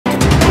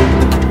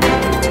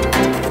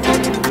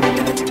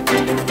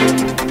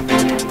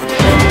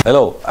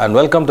Hello and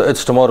welcome to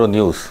It's Tomorrow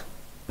News.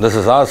 This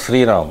is R.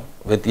 Sriram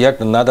with yet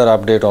another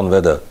update on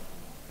weather.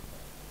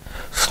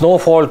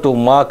 Snowfall to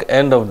mark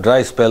end of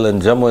dry spell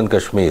in Jammu and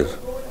Kashmir.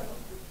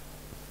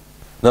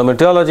 The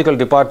Meteorological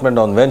Department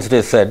on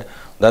Wednesday said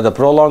that the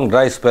prolonged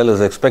dry spell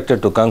is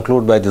expected to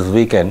conclude by this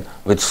weekend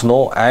with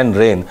snow and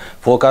rain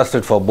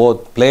forecasted for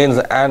both plains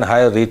and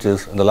higher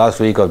reaches in the last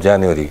week of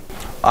January.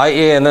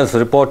 IANS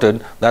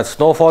reported that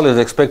snowfall is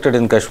expected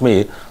in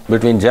Kashmir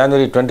between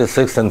January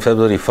 26th and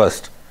February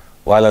 1st.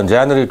 While on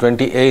January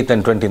 28th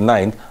and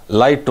 29th,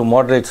 light to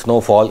moderate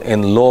snowfall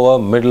in lower,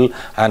 middle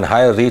and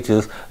higher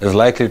reaches is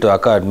likely to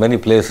occur at many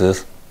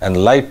places,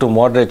 and light to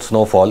moderate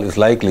snowfall is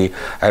likely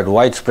at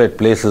widespread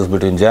places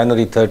between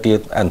January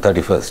 30th and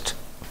 31st.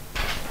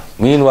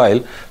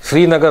 Meanwhile,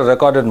 Srinagar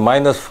recorded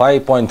minus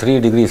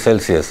 5.3 degrees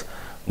Celsius,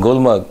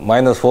 Gulmarg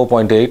minus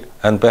 4.8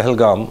 and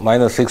Pahalgam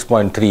minus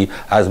 6.3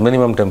 as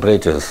minimum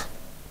temperatures.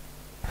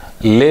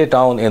 Leh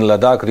town in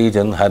Ladakh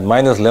region had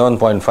minus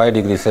 11.5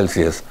 degrees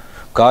Celsius,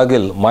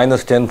 Kargil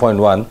minus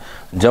 10.1,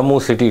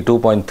 Jammu city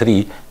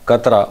 2.3,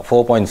 Katra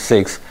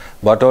 4.6,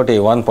 Batote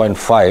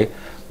 1.5,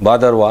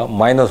 Badarwa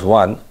minus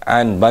 1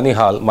 and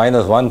Banihal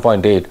minus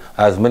 1.8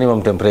 as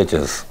minimum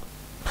temperatures.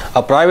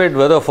 A private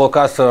weather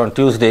forecaster on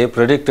Tuesday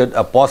predicted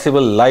a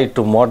possible light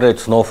to moderate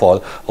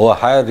snowfall over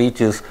higher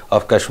reaches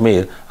of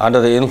Kashmir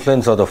under the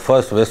influence of the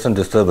first western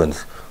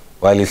disturbance,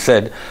 while he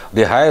said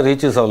the higher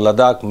reaches of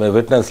Ladakh may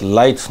witness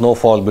light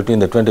snowfall between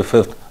the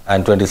 25th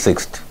and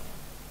 26th.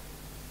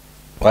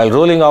 While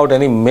ruling out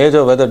any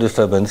major weather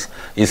disturbance,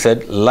 he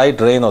said light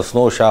rain or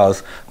snow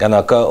showers can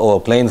occur over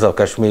plains of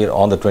Kashmir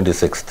on the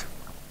 26th.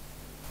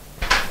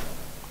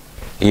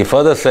 He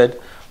further said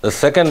the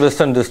second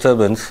western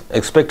disturbance,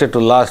 expected to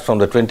last from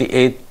the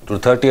 28th to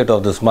 30th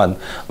of this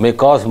month, may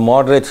cause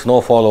moderate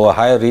snowfall over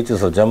higher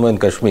reaches of Jammu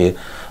and Kashmir,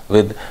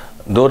 with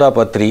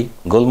Dodapatri,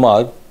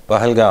 Gulmarg,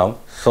 Pahalgam,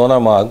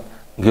 Sonmarg,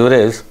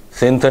 Gurez,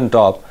 Sinthan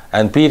Top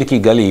and Pir Ki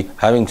Gali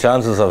having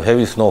chances of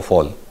heavy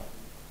snowfall.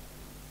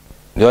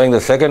 During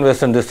the second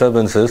western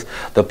disturbances,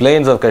 the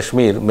plains of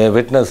Kashmir may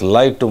witness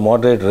light to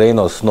moderate rain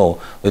or snow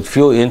with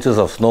few inches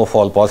of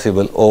snowfall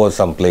possible over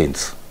some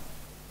plains.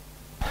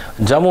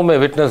 Jammu may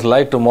witness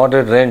light to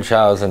moderate rain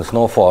showers and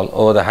snowfall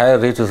over the higher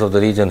reaches of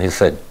the region, he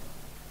said.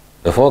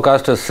 The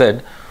forecasters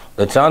said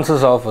the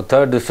chances of a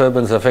third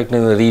disturbance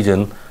affecting the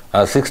region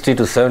are 60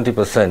 to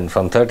 70%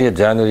 from 30th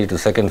January to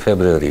 2nd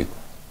February.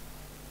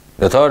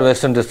 The third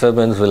western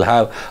disturbance will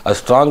have a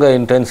stronger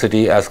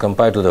intensity as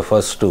compared to the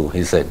first two,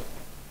 he said.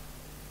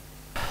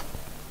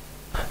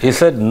 He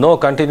said no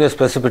continuous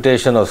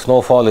precipitation or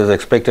snowfall is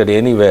expected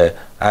anywhere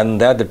and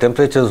that the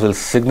temperatures will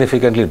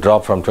significantly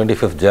drop from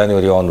 25th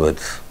January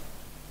onwards.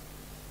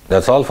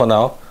 That's all for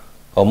now.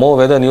 For more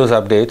weather news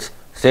updates,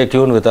 stay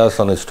tuned with us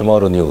on It's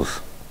Tomorrow News.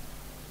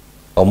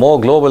 For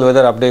more global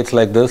weather updates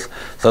like this,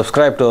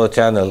 subscribe to our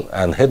channel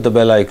and hit the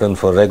bell icon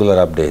for regular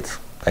updates.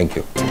 Thank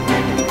you.